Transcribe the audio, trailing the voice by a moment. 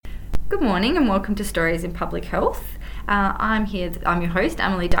Good morning and welcome to Stories in Public Health. I'm your host,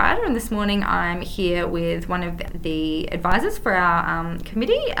 Emily Dyer, and this morning I'm here with one of the advisors for our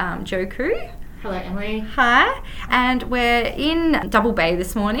committee, Jo Koo. Hello, Emily. Hi, and we're in Double Bay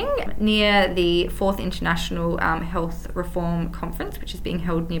this morning near the 4th International Health Reform Conference, which is being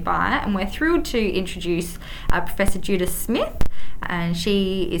held nearby, and we're thrilled to introduce Professor Judith Smith, and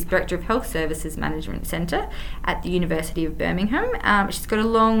she is Director of Health Services Management Centre at the University of Birmingham. She's got a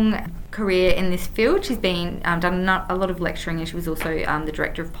long career in this field. She's been done a lot of lecturing, and she was also the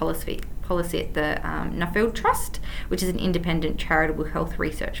Director of Policy at the Nuffield Trust, which is an independent charitable health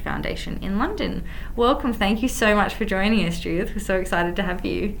research foundation in London. Welcome, thank you so much for joining us, Judith. We're so excited to have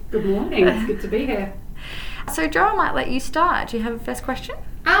you. Good morning, it's good to be here. So Jo, I might let you start. Do you have a first question?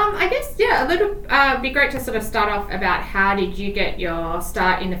 I guess, it'd be great to sort of start off about how did you get your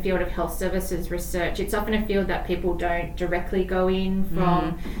start in the field of health services research. It's often a field that people don't directly go in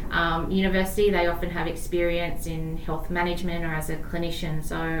from university. They often have experience in health management or as a clinician.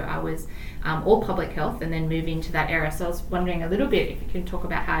 So I was all public health and then moved into that area. So I was wondering a little bit if you can talk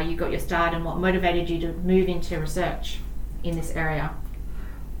about how you got your start and what motivated you to move into research in this area.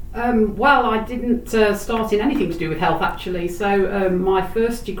 Well, I didn't start in anything to do with health actually, so my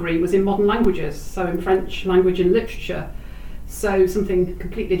first degree was in modern languages, so in French language and literature, so something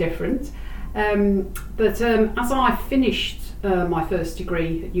completely different. But as I finished my first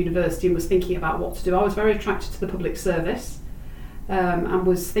degree at university and was thinking about what to do, I was very attracted to the public service and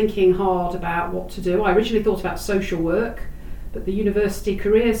was thinking hard about what to do. I originally thought about social work, but the University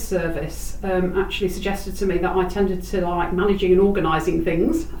Careers Service actually suggested to me that I tended to like managing and organising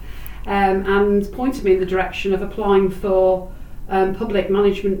things and pointed me in the direction of applying for public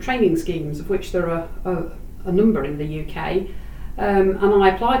management training schemes, of which there are a number in the UK. And I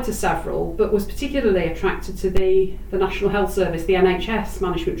applied to several, but was particularly attracted to the National Health Service, the NHS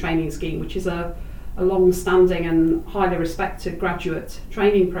Management Training Scheme, which is a long-standing and highly respected graduate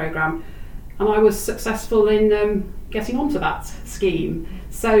training programme. And I was successful in getting onto that scheme.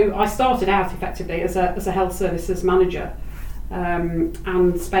 So I started out effectively as a health services manager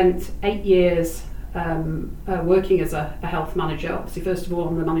and spent 8 years working as a health manager, obviously first of all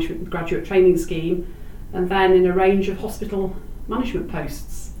on the management graduate training scheme and then in a range of hospital management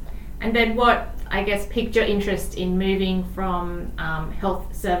posts. And then what, I guess, piqued your interest in moving from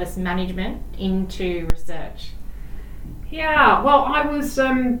health service management into research? Yeah, well, I was...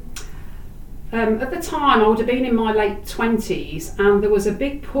 at the time, I would have been in my late 20s, and there was a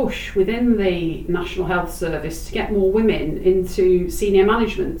big push within the National Health Service to get more women into senior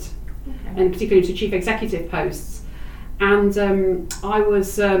management, and particularly into chief executive posts. And I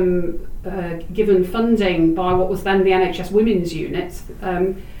was given funding by what was then the NHS Women's Unit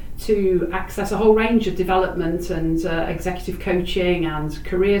to access a whole range of development and executive coaching and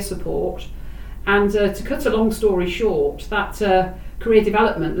career support. And to cut a long story short, that career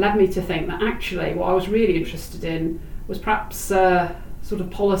development led me to think that actually what I was really interested in was perhaps sort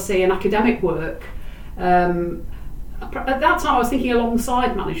of policy and academic work. At that time I was thinking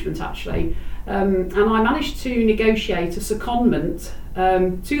alongside management actually, and I managed to negotiate a secondment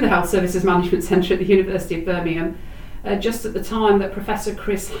to the Health Services Management Centre at the University of Birmingham just at the time that Professor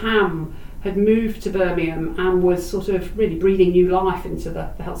Chris Ham had moved to Birmingham and was sort of really breathing new life into the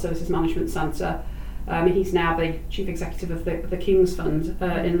Health Services Management Centre. He's now the Chief Executive of the King's Fund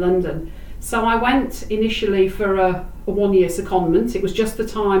in London. So I went initially for a 1-year secondment. It was just the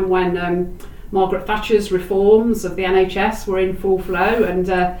time when Margaret Thatcher's reforms of the NHS were in full flow and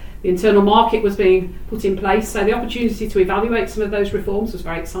the internal market was being put in place. So the opportunity to evaluate some of those reforms was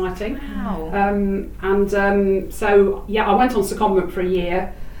very exciting. Wow. So I went on secondment for a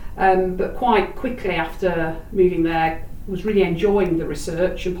year, but quite quickly after moving there, was really enjoying the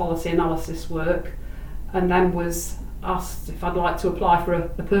research and policy analysis work, and then was asked if I'd like to apply for a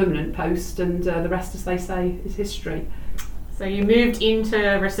permanent post, and the rest, as they say, is history. So you moved into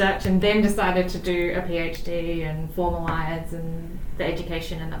research and then decided to do a PhD and formalise and the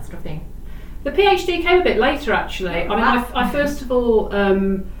education and that sort of thing? The PhD came a bit later actually. I mean, I first of all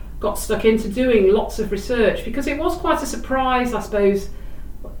got stuck into doing lots of research because it was quite a surprise, I suppose.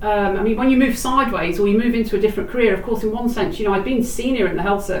 I mean, when you move sideways or you move into a different career, of course, in one sense, you know, I'd been senior in the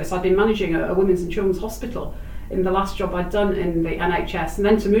health service. I'd been managing a women's and children's hospital in the last job I'd done in the NHS, and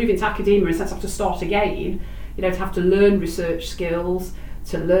then to move into academia and have to start again, you know, to have to learn research skills,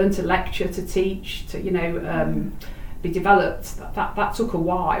 to learn to lecture, to teach, to, you know, be developed. That took a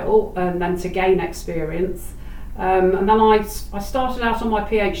while, and then to gain experience. And then I started out on my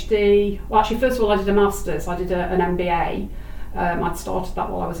PhD. Well, actually, first of all, I did a master's. I did an MBA. I'd started that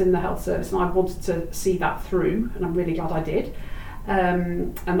while I was in the health service, and I wanted to see that through, and I'm really glad I did.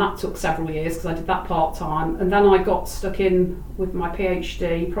 And that took several years because I did that part-time, and then I got stuck in with my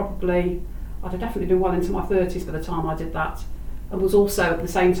PhD. Probably I'd have definitely been well into my 30s by the time I did that, and was also at the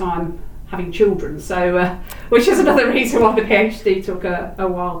same time having children, so which is another reason why the PhD took a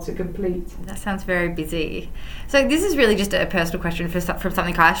while to complete. That sounds very busy. So this is really just a personal question from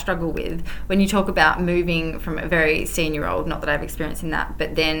something I struggle with. When you talk about moving from a very senior role, not that I've experienced in that,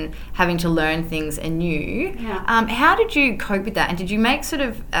 but then having to learn things anew, how did you cope with that? And did you make sort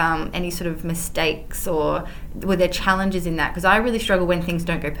of any sort of mistakes, or were there challenges in that? Because I really struggle when things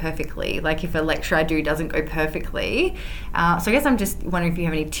don't go perfectly, like if a lecture I do doesn't go perfectly. So I guess I'm just wondering if you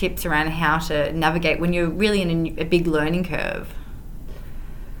have any tips around how to navigate when you're really in a big learning curve.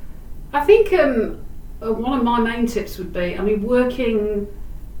 I think one of my main tips would be, working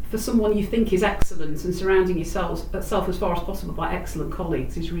for someone you think is excellent and surrounding yourself as far as possible by excellent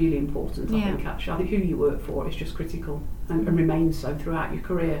colleagues is really important. I think actually, who you work for is just critical and remains so throughout your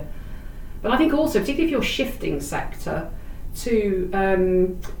career. But I think also, particularly if you're shifting sector,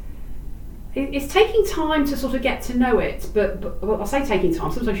 it's taking time to sort of get to know it. But I say taking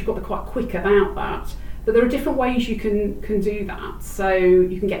time, sometimes you've got to be quite quick about that. But there are different ways you can do that. So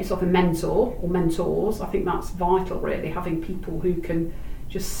you can get yourself a mentor or mentors. I think that's vital, really, having people who can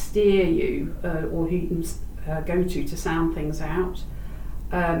just steer you or who you can go to sound things out.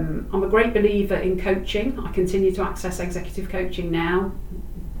 I'm a great believer in coaching. I continue to access executive coaching now,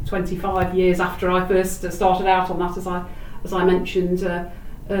 25 years after I first started out on that, as I mentioned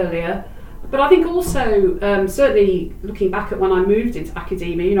earlier. But I think also, certainly looking back at when I moved into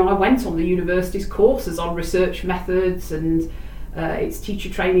academia, I went on the university's courses on research methods and its teacher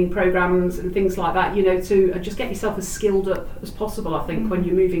training programs and things like that, to just get yourself as skilled up as possible, I think, when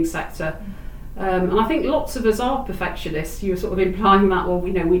you're moving sector. And I think lots of us are perfectionists. You're sort of implying that,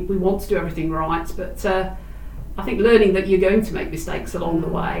 we want to do everything right, but I think learning that you're going to make mistakes along the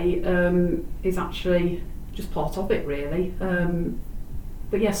way is actually just part of it, really.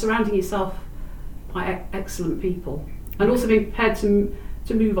 But yeah, surrounding yourself by excellent people, and also being prepared to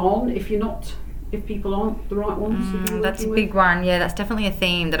move on if people aren't the right ones. That's a big one. Yeah, that's definitely a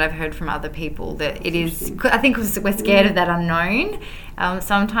theme that I've heard from other people. That it is. I think we're scared of that unknown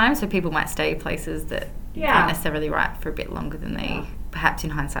sometimes, so people might stay places that aren't necessarily right for a bit longer than they perhaps in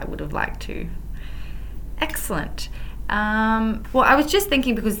hindsight would have liked to. Excellent. Well, I was just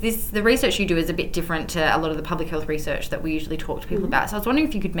thinking, because the research you do is a bit different to a lot of the public health research that we usually talk to people about. So I was wondering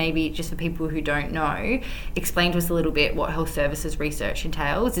if you could maybe, just for people who don't know, explain to us a little bit what health services research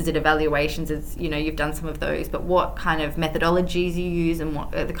entails. Is it evaluations? You've done some of those, but what kind of methodologies you use and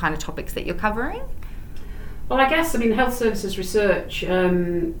what are the kind of topics that you're covering? Well, I guess, health services research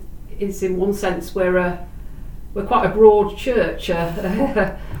is, in one sense, we're quite a broad church,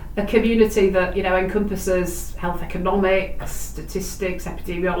 a community that encompasses health economics, statistics,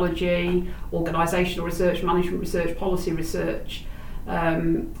 epidemiology, organisational research, management research, policy research,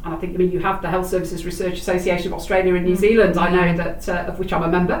 and I think you have the Health Services Research Association of Australia and New Zealand. I know that of which I'm a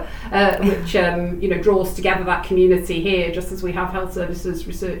member, which draws together that community here, just as we have Health Services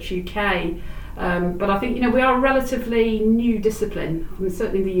Research UK. But I think we are a relatively new discipline.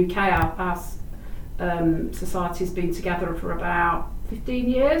 Certainly in the UK, our society's been together for about 15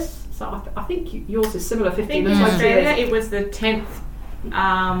 years, so I think yours is similar. 15 in Australia, it was the 10th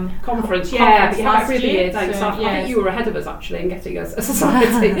conference. Last really year. years. So I think you were ahead of us actually in getting us a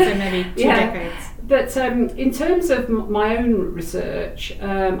society. So maybe 2 decades. But in terms of my own research,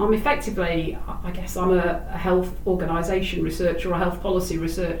 I'm effectively, I guess, I'm a health organisation researcher or a health policy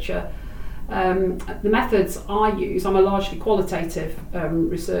researcher. The methods I use, I'm a largely qualitative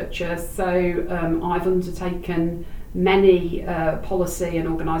researcher, so I've undertaken many policy and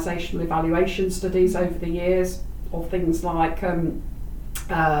organisational evaluation studies over the years of things like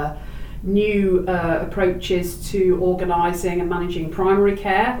new approaches to organising and managing primary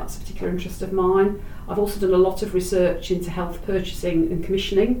care. That's a particular interest of mine. I've also done a lot of research into health purchasing and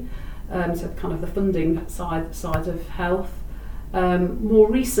commissioning, so kind of the funding side of health. More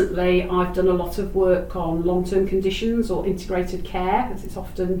recently, I've done a lot of work on long-term conditions or integrated care, as it's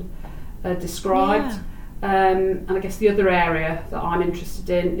often described. And I guess the other area that I'm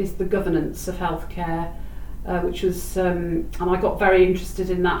interested in is the governance of healthcare, which was, and I got very interested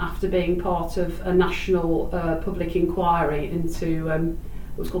in that after being part of a national public inquiry into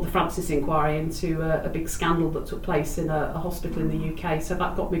what was called the Francis Inquiry into a big scandal that took place in a hospital in the UK. So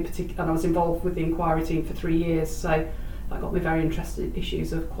that got me and I was involved with the inquiry team for 3 years. So that got me very interested in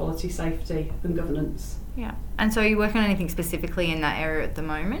issues of quality, safety and governance. Yeah. And so are you working on anything specifically in that area at the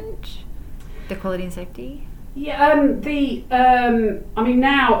moment? The quality and safety? Yeah, I mean,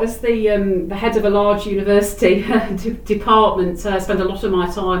 now as the head of a large university department, I spend a lot of my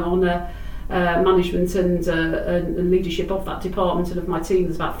time on management and leadership of that department, and of my team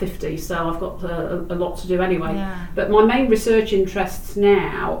there's about 50, so I've got a lot to do anyway. Yeah. But my main research interests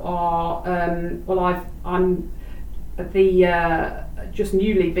now are I'm just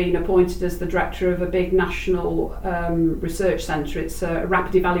newly been appointed as the director of a big national research centre. It's a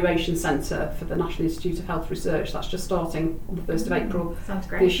rapid evaluation centre for the National Institute of Health Research. That's just starting on the 1st of April Sounds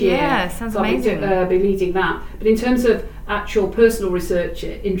great. this year. Yeah, sounds so amazing. I'll be leading that. But in terms of actual personal research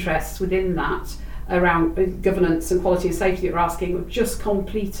interests within that, around governance and quality and safety that you're asking, we've just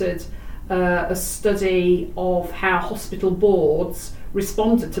completed a study of how hospital boards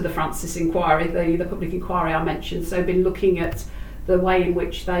responded to the Francis inquiry, the public inquiry I mentioned. So been looking at the way in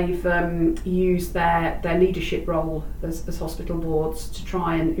which they've used their leadership role as hospital boards to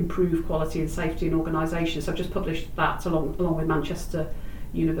try and improve quality and safety in organisations. So I've just published that along with Manchester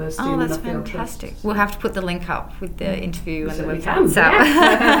University. Oh, and that's the Field fantastic. Trust. We'll have to put the link up with the interview and the Certainly website. can, So,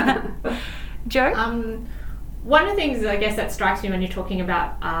 yes. Joe? One of the things I guess that strikes me when you're talking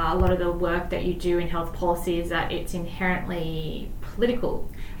about a lot of the work that you do in health policy is that it's inherently political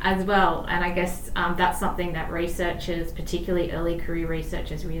as well, and I guess that's something that researchers, particularly early career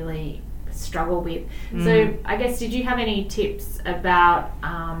researchers, really struggle with. So I guess, did you have any tips about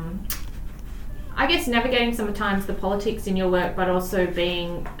I guess navigating sometimes the politics in your work, but also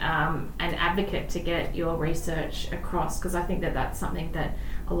being an advocate to get your research across? Because I think that that's something that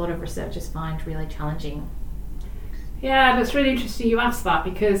a lot of researchers find really challenging. Yeah, that's really interesting you asked that,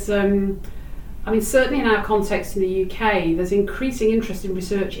 because I mean, certainly in our context in the UK, there's increasing interest in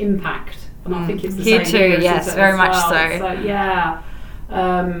research impact, and I think it's the Here same too, here, yes, isn't it, very as much well? so. Yeah,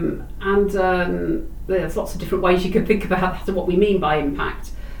 there's lots of different ways you can think about that and what we mean by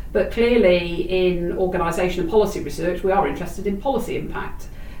impact. But clearly, in organisation and policy research, we are interested in policy impact.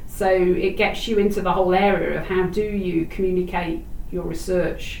 So it gets you into the whole area of how do you communicate your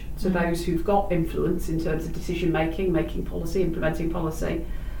research to those who've got influence in terms of decision making, making policy, implementing policy,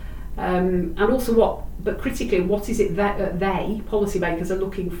 and also but critically, what is it that they, policymakers, are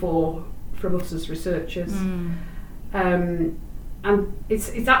looking for from us as researchers? And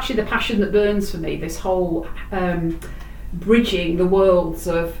it's actually the passion that burns for me, this whole bridging the worlds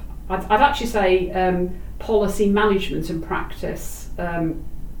of, I'd actually say, policy management and practice.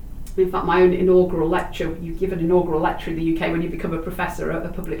 In fact, my own inaugural lecture, you give an inaugural lecture in the UK when you become a professor, a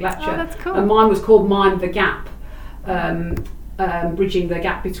public lecture. Oh, that's cool. And mine was called Mind the Gap, bridging the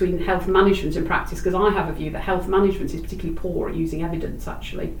gap between health management and practice, because I have a view that health management is particularly poor at using evidence,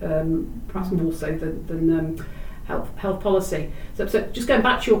 actually, perhaps more so than health policy. So just going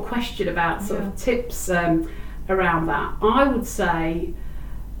back to your question about sort of tips around that, I would say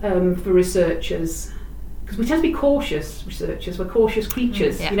for researchers, because we tend to be cautious researchers, we're cautious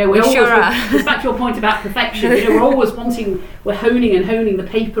creatures. Yeah, you know, we sure are. It's back to your point about perfection. You know, we're always we're honing the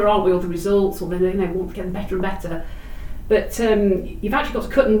paper, aren't we, or the results, or want to get them better and better. But you've actually got to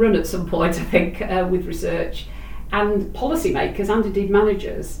cut and run at some point, I think, with research. And policymakers and indeed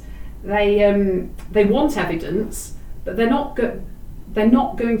managers, they want evidence, but they're not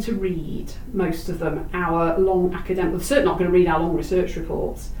going to read, most of them, our long academic. They're certainly not going to read our long research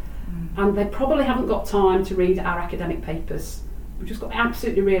reports. And they probably haven't got time to read our academic papers. We've just got to be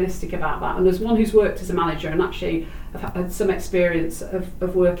absolutely realistic about that. And as one who's worked as a manager and actually have had some experience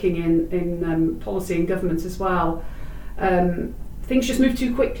of working in policy and government as well, things just move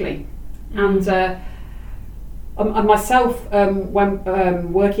too quickly. And myself,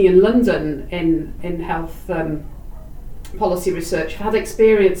 when working in London in health policy research, I've had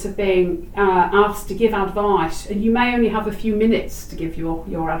experience of being asked to give advice, and you may only have a few minutes to give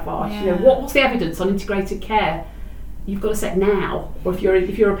your advice. Yeah. You know, what's the evidence on integrated care? You've got to say now. Or if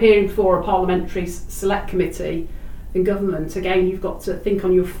you're appearing for a parliamentary select committee in government, again, you've got to think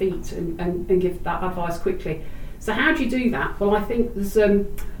on your feet and give that advice quickly. So how do you do that? Well, I think there's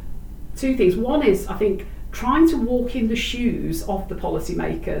two things. One is, I think, trying to walk in the shoes of the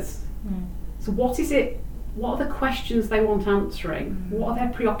policymakers. So what are the questions they want answering? What are their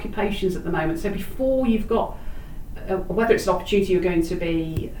preoccupations at the moment? So before you've got, whether it's an opportunity you're going to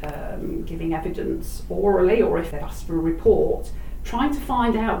be giving evidence orally, or if they've asked for a report, trying to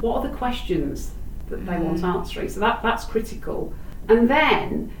find out what are the questions that they want answering. So that's critical. And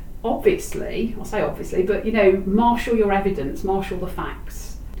then, obviously, I'll say obviously, but marshal your evidence, marshal the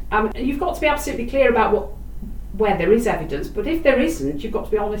facts. You've got to be absolutely clear about where there is evidence, but if there isn't, you've got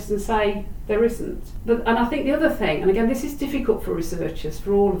to be honest and say there isn't. And I think the other thing, and again, this is difficult for researchers,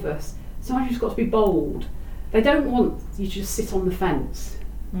 for all of us, sometimes you've got to be bold. They don't want you to just sit on the fence.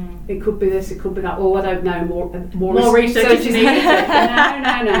 It could be this, it could be that. Oh, I don't know. More research is needed. No.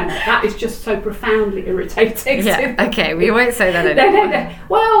 That is just so profoundly irritating. Yeah. Okay, we won't say that anymore. No.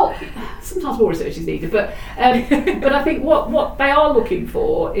 Well, sometimes more research is needed, but I think what they are looking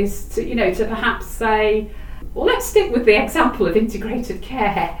for is to perhaps say, well, let's stick with the example of integrated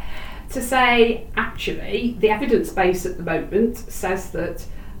care. To say, actually, the evidence base at the moment says that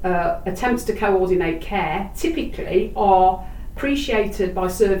attempts to coordinate care typically are appreciated by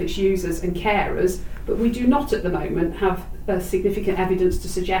service users and carers, but we do not at the moment have significant evidence to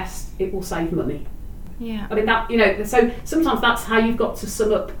suggest it will save money. Yeah. I mean, that, so sometimes that's how you've got to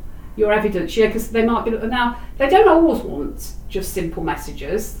sum up your evidence, because they might be, now, they don't always want just simple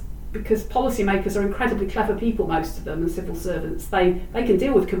messages, because policymakers are incredibly clever people, most of them, and civil servants. They can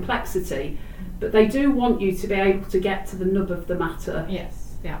deal with complexity, but they do want you to be able to get to the nub of the matter.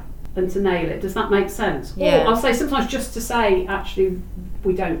 Yes, yeah. And to nail it. Does that make sense? Yeah. Or I'll say sometimes just to say, actually,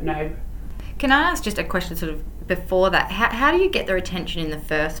 we don't know. Can I ask just a question sort of before that? How do you get their attention in the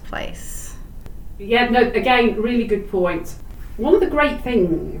first place? Yeah, no, again, really good point. One of the great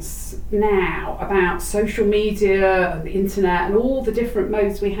things now about social media and the internet and all the different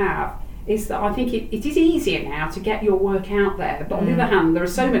modes we have is that I think it is easier now to get your work out there. But on the other hand, there are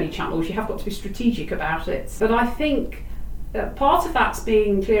so many channels, you have got to be strategic about it. But I think part of that's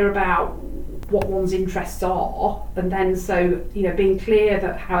being clear about what one's interests are, and then being clear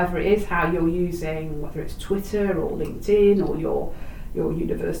that however it is how you're using, whether it's Twitter or LinkedIn or your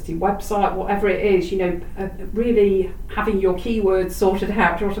university website, whatever it is, really having your keywords sorted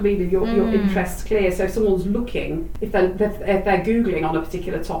out, do you know what I mean, and your interests clear. So if someone's looking, if they're Googling on a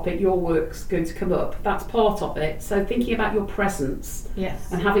particular topic, your work's going to come up. That's part of it. So thinking about your presence, yes,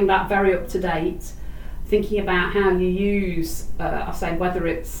 and having that very up to date. Thinking about how you use, whether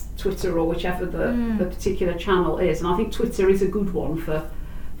it's Twitter or whichever the particular channel is. And I think Twitter is a good one for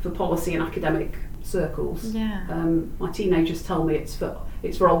policy and academic circles. Yeah. My teenagers tell me it's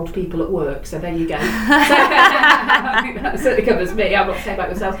for old people at work, so there you go. I think that certainly covers me. I'm not saying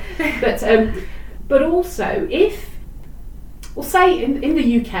about myself. But also, say in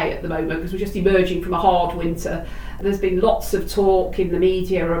the UK at the moment, because we're just emerging from a hard winter, there's been lots of talk in the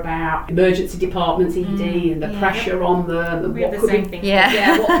media about emergency departments, ED, and the pressure on them, and what could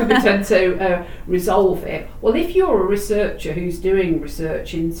be done to resolve it. Well, if you're a researcher who's doing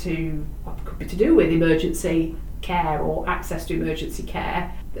research into what could be to do with emergency care or access to emergency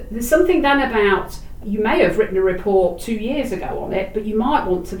care, there's something then about, you may have written a report 2 years ago on it, but you might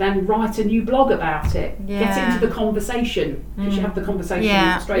want to then write a new blog about it, get into the conversation, because you have the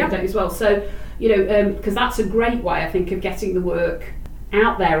conversation straight away as well. So, because that's a great way, I think, of getting the work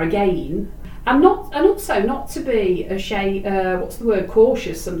out there again, and also not to be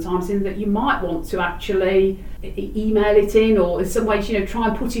cautious sometimes, in that you might want to actually email it in, or in some ways, try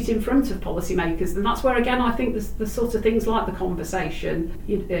and put it in front of policymakers. And that's where, again, I think the sort of things like the conversation,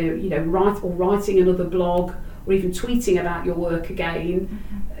 writing another blog, or even tweeting about your work again,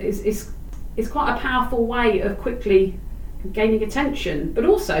 is quite a powerful way of quickly gaining attention, but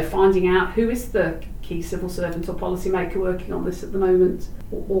also finding out who is the key civil servant or policymaker working on this at the moment.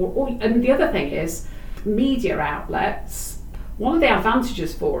 And the other thing is, media outlets, one of the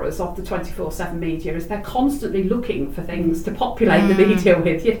advantages for us of the 24/7 media is they're constantly looking for things to populate the media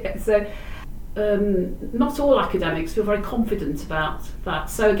with. So not all academics feel very confident about that.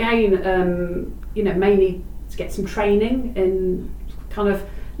 So again, may need to get some training in kind of,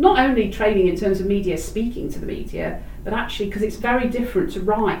 not only training in terms of media speaking to the media, but actually, because it's very different to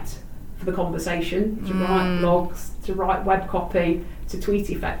write for the conversation, to write blogs, to write web copy, to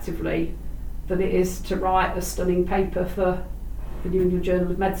tweet effectively, than it is to write a stunning paper for the New England Journal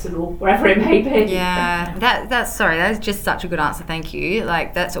of Medicine or wherever it may be. Yeah, that's just such a good answer. Thank you.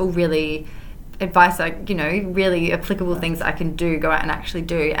 Like, that's all really advice, really applicable things that I can go out and actually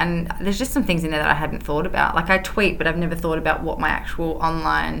do. And there's just some things in there that I hadn't thought about. Like, I tweet, but I've never thought about what my actual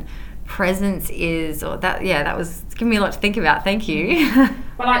online presence is, or that was giving me a lot to think about. Thank you.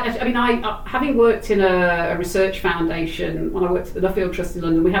 Well, I having worked in a research foundation, when I worked at the Nuffield Trust in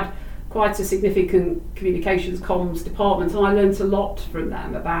London, we had quite a significant communications comms department, and I learnt a lot from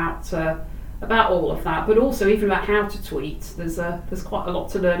them about all of that, but also even about how to tweet. There's quite a lot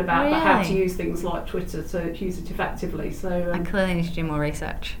to learn about how to use things like Twitter to use it effectively. So I clearly need to do more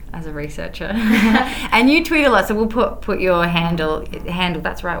research as a researcher. And you tweet a lot, so we'll put your handle.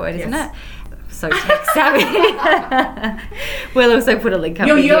 That's the right word, isn't it? So tech savvy. We'll also put a link up.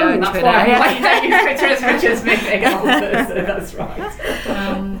 You're video young, on that's Twitter. why I don't use Twitter as much as me. That's right.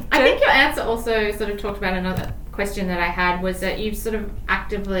 I think your answer also sort of talked about another question that I had, was that you've sort of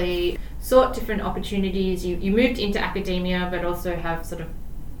actively sought different opportunities. You moved into academia, but also have sort of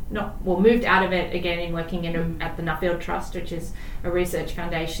moved out of it again in working at the Nuffield Trust, which is a research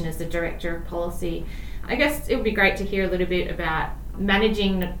foundation, as the Director of Policy. I guess it would be great to hear a little bit about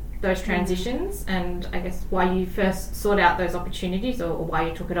managing those transitions, and I guess why you first sought out those opportunities, or why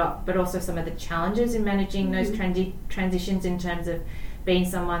you took it up, but also some of the challenges in managing those transitions in terms of being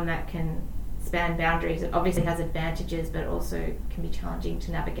someone that can span boundaries. It obviously has advantages, but also can be challenging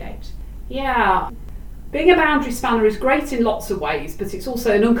to navigate. Yeah, being a boundary spanner is great in lots of ways, but it's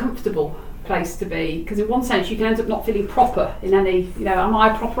also an uncomfortable place to be, because in one sense you can end up not feeling proper in any, am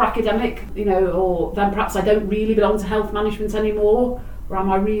I a proper academic, or then perhaps I don't really belong to health management anymore, or am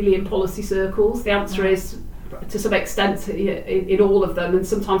I really in policy circles? The answer is, to some extent, in all of them, and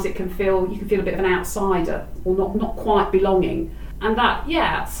sometimes you can feel a bit of an outsider, or not quite belonging. And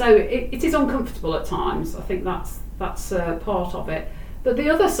that, so it is uncomfortable at times. I think that's part of it. But the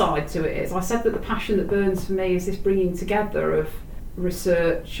other side to it is, I said that the passion that burns for me is this bringing together of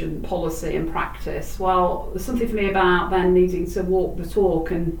research and policy and practice. Well, there's something for me about then needing to walk the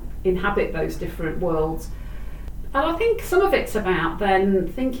talk and inhabit those different worlds. And I think some of it's about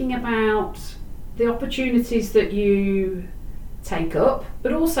then thinking about the opportunities that you take up,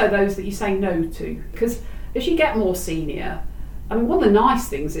 but also those that you say no to. Because as you get more senior, one of the nice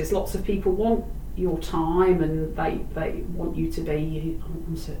things is lots of people want your time, and they want you to be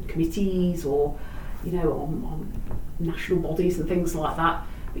on certain committees, or on national bodies and things like that.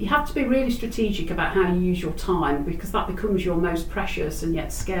 But you have to be really strategic about how you use your time, because that becomes your most precious and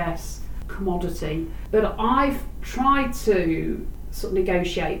yet scarce commodity. But I've tried to sort of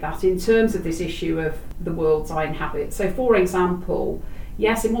negotiate that in terms of this issue of the worlds I inhabit. So for example,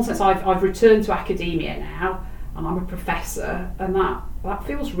 yes, in one sense I've returned to academia now, and I'm a professor, and that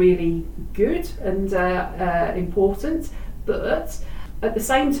feels really good and important. But at the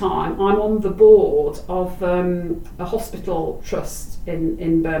same time, I'm on the board of a hospital trust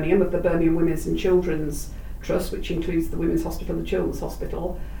in Birmingham, of the Birmingham Women's and Children's Trust, which includes the Women's Hospital and the Children's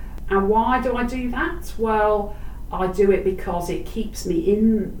Hospital. And why do I do that? Well, I do it because it keeps me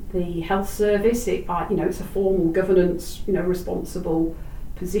in the health service. It's a formal governance, responsible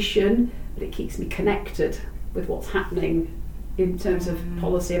position, but it keeps me connected with what's happening in terms of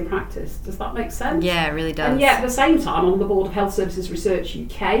policy and practice. Does that make sense? Yeah, it really does. And yet at the same time, I'm on the board of Health Services Research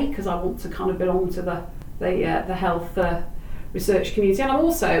UK, because I want to kind of belong to the health research community, and I'm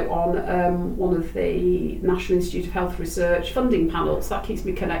also on one of the National Institute of Health Research funding panels. That keeps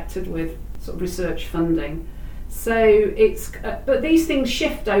me connected with sort of research funding. So it's, but these things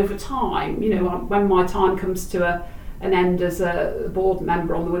shift over time. When my time comes to an end as a board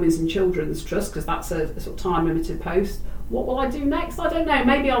member on the Women's and Children's Trust, because that's a sort of time limited post, what will I do next? I don't know.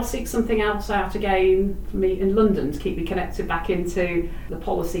 Maybe I'll seek something else out again for me in London to keep me connected back into the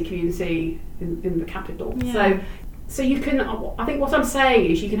policy community in the capital. Yeah. So you can, I think what I'm saying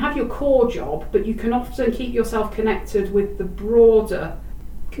is, you can have your core job, but you can often keep yourself connected with the broader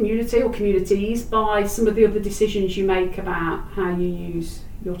community or communities by some of the other decisions you make about how you use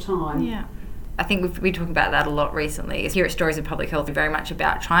your time. Yeah. I think we've been talking about that a lot recently. Here at Stories of Public Health, we're very much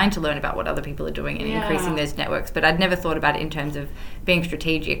about trying to learn about what other people are doing and increasing those networks. But I'd never thought about it in terms of being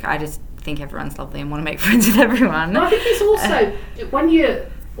strategic. I just think everyone's lovely and want to make friends with everyone. I think it's also, when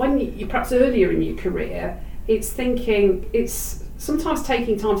you perhaps earlier in your career, it's sometimes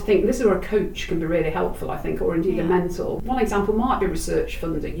taking time to think. This is where a coach can be really helpful, I think, or indeed a mentor. One example might be research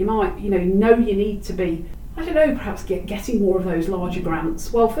funding. You might, you need to be, perhaps getting more of those larger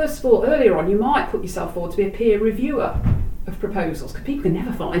grants. Well, first of all, earlier on, you might put yourself forward to be a peer reviewer of proposals, because people can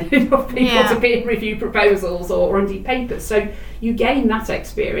never find enough people to peer review proposals or indeed papers. So you gain that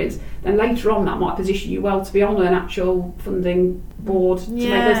experience, then later on that might position you well to be on an actual funding board to make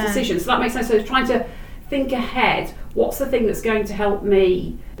those decisions. So that makes sense. So it's trying to think ahead. What's the thing that's going to help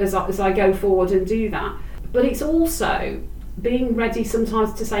me as I go forward and do that? But it's also being ready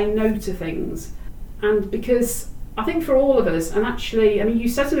sometimes to say no to things. And because I think for all of us, and actually, you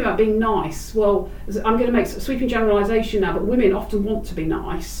said something about being nice. Well, I'm going to make a sweeping generalisation now, but women often want to be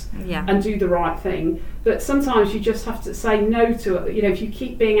nice and do the right thing. But sometimes you just have to say no to it. If you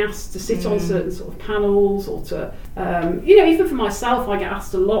keep being asked to sit on certain sort of panels, or to, even for myself, I get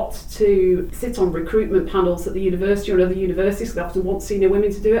asked a lot to sit on recruitment panels at the university or other universities, because I often want senior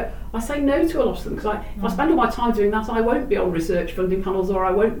women to do it. I say no to a lot of them, because if I spend all my time doing that, I won't be on research funding panels, or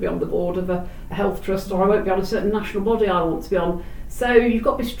I won't be on the board of a health trust, or I won't be on a certain national body I want to be on. So you've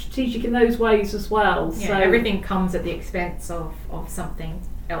got to be strategic in those ways as well. Yeah, so everything comes at the expense of something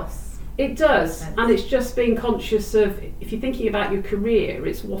else. It does, and it's just being conscious of, if you're thinking about your career,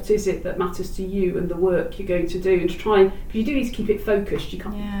 it's what is it that matters to you and the work you're going to do, and to try and, if you do need to keep it focused, you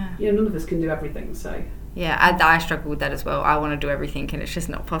can't, none of us can do everything, so. Yeah, I struggle with that as well. I want to do everything and it's just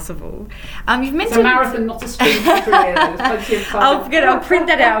not possible. You've mentioned... It's a marathon, not a sprint career. There's plenty of time. I'll print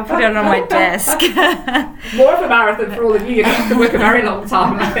that out and put it on my desk. More of a marathon for all of you. You're going to have to work a very long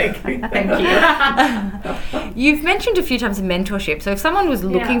time, I think. Thank you. You've mentioned a few times mentorship. So if someone was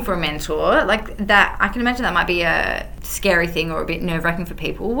looking for a mentor, like that, I can imagine that might be a scary thing or a bit nerve-wracking for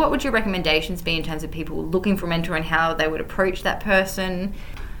people. What would your recommendations be in terms of people looking for a mentor and how they would approach that person?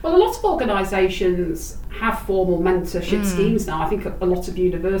 Well, a lot of organisations have formal mentorship schemes now. I think a lot of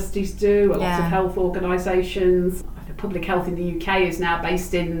universities do, a lot of health organisations. Public health in the UK is now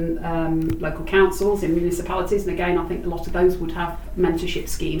based in local councils, in municipalities, and again, I think a lot of those would have mentorship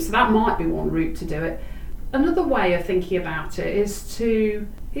schemes. So that might be one route to do it. Another way of thinking about it is to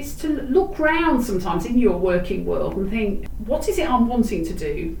look round sometimes in your working world and think, what is it I'm wanting to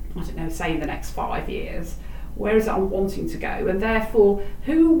do, I don't know, say in the next 5 years? Where is it I'm wanting to go? And therefore,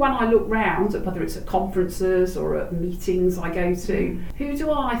 who, when I look round, whether it's at conferences or at meetings I go to, who do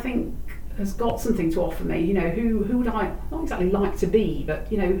I think has got something to offer me? You know, who would I not exactly like to be,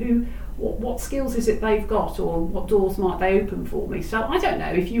 but you know, what skills is it they've got, or what doors might they open for me? So I don't know,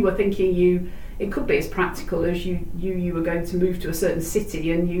 if you were thinking it could be as practical as you were going to move to a certain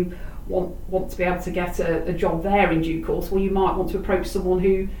city and you want to be able to get a job there in due course. Well, you might want to approach someone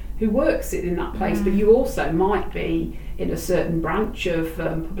who works in that place, but you also might be in a certain branch of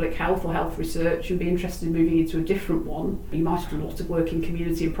public health or health research and be interested in moving into a different one. You might have done a lot of work in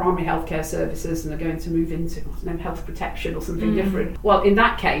community and primary healthcare services and are going to move into, I don't know, health protection or something different. Well, in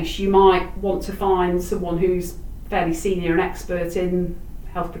that case, you might want to find someone who's fairly senior and expert in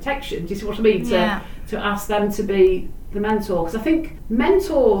health protection. Do you see what I mean? To ask them to be the mentor. Because I think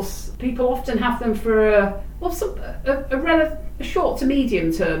mentors, people often have them for a short to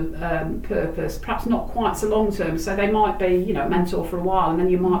medium term purpose, perhaps not quite so long term. So they might be, you know, a mentor for a while, and then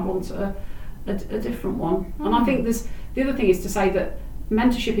you might want a different one. And I think the other thing is to say that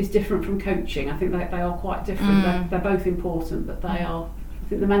mentorship is different from coaching. I think they are quite different. They're both important, but they are. I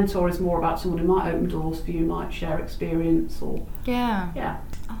think the mentor is more about someone who might open doors for you, might share experience, or yeah.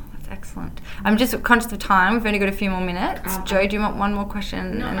 Excellent. I'm just conscious of time. We've only got a few more minutes. Jo, do you want one more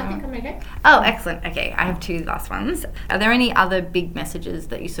question? No, I think I'm okay. Oh, excellent. Okay, I have 2 last ones. Are there any other big messages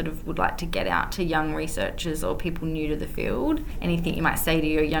that you sort of would like to get out to young researchers or people new to the field? Anything you might say to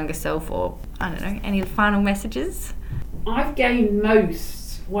your younger self, or, I don't know, any final messages? I've gained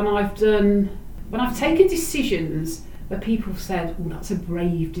most when I've taken decisions where people have said, oh, that's a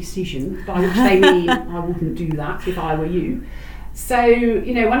brave decision, by which they mean I wouldn't do that if I were you. So,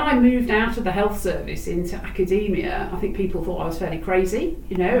 you know, when I moved out of the health service into academia, I think people thought I was fairly crazy.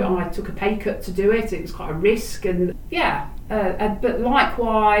 You know, I took a pay cut to do it. It was quite a risk. And but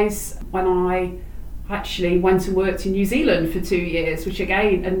likewise, when I actually went and worked in New Zealand for 2 years, which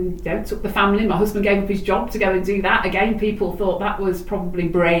again, and you know, took the family, my husband gave up his job to go and do that. Again, people thought that was probably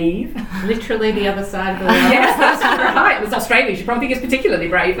brave. Literally the other side of the world. Yes, that's right. It was Australia. You should probably think it's particularly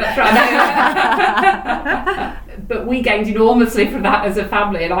brave. That's right. But we gained enormously from that as a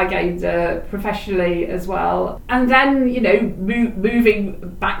family, and I gained professionally as well. And then, you know,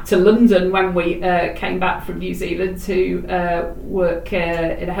 moving back to London when we came back from New Zealand to work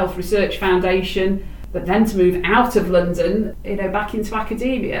in a health research foundation, but then to move out of London, you know, back into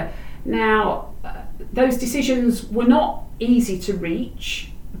academia. Now, those decisions were not easy to reach.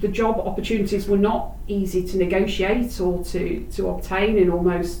 The job opportunities were not easy to negotiate or to obtain in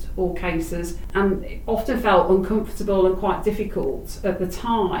almost all cases, and it often felt uncomfortable and quite difficult at the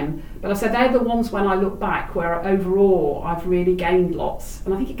time. But I said they're the ones when I look back where overall I've really gained lots.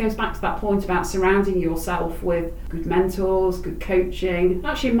 And I think it goes back to that point about surrounding yourself with good mentors, good coaching.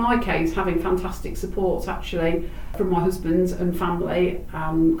 Actually, in my case, having fantastic support actually from my husband and family,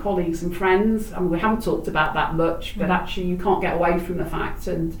 colleagues and friends. And we haven't talked about that much, but actually you can't get away from the fact,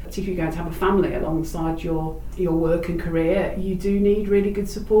 and if you're going to have a family alongside your work and career, you do need really good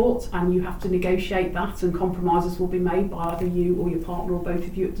support, and you have to negotiate that, and compromises will be made by either you or your partner or both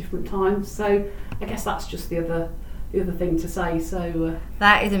of you at different times. So I guess that's just the other thing to say. So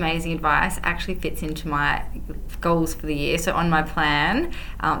that is amazing advice. Actually fits into my goals for the year. So on my plan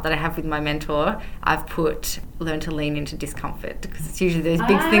that I have with my mentor, I've put learn to lean into discomfort, because it's usually those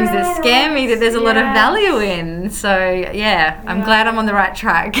big things that scare me that there's a lot of value in. So I'm glad I'm on the right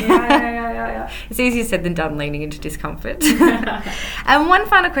track. It's easier said than done, leaning into discomfort. And one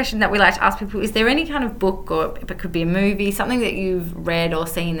final question that we like to ask people, is there any kind of book, or it could be a movie, something that you've read or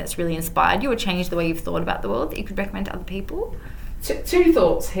seen that's really inspired you or changed the way you've thought about the world that you could recommend to other people? Two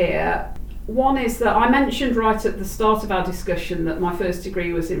thoughts here. One is that I mentioned right at the start of our discussion that my first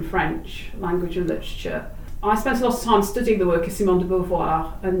degree was in French language and literature. I spent a lot of time studying the work of Simone de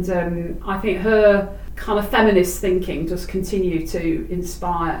Beauvoir, and I think her kind of feminist thinking does continue to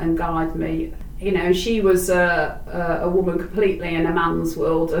inspire and guide me. You know, she was a woman completely in a man's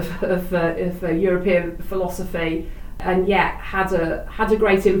world of European philosophy, and yet had a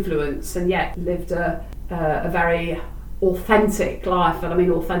great influence, and yet lived a very authentic life, and I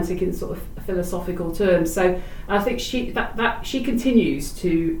mean authentic in sort of philosophical terms. So I think she continues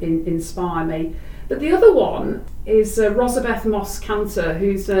to inspire me. But the other one is Rosabeth Moss Kanter,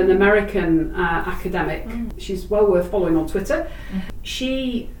 who's an American academic. She's well worth following on Twitter.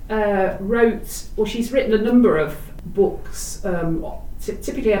 She she's written a number of books,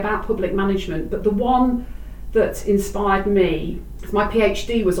 typically about public management, but the one that inspired me, my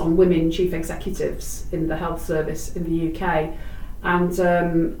PhD was on women chief executives in the health service in the UK, and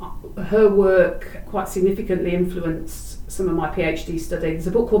her work quite significantly influenced some of my PhD study. There's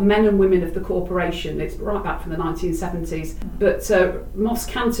a book called Men and Women of the Corporation. It's right back from the 1970s. But Moss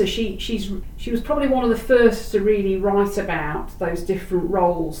Kanter, she was probably one of the first to really write about those different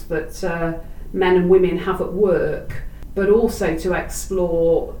roles that men and women have at work, but also to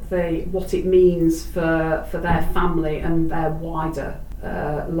explore what it means for their family and their wider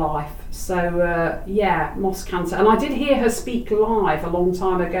life. So Moss Kanter. And I did hear her speak live a long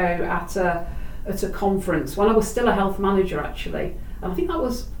time ago at a conference when I was still a health manager, actually. And I think that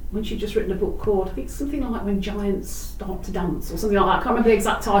was when she'd just written a book called, I think something like When Giants Start to Dance or something like that. I can't remember the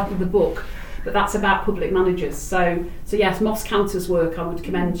exact title of the book, but that's about public managers. So yes, Moss Kanter's work I would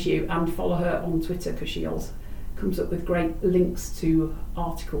commend to you, and follow her on Twitter, because she also comes up with great links to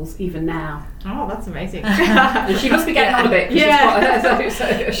articles even now. Oh, that's amazing. And she must be getting on a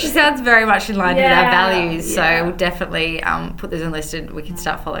bit. She sounds very much in line with our values, so we'll definitely put those enlisted. We can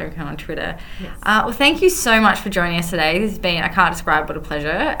start following her on Twitter. Yes. Well, thank you so much for joining us today. This has been, I can't describe what a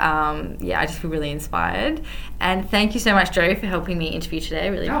pleasure. I just feel really inspired. And thank you so much, Jo, for helping me interview today. I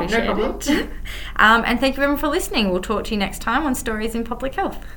really appreciate no problem. it. And thank you everyone for listening. We'll talk to you next time on Stories in Public Health.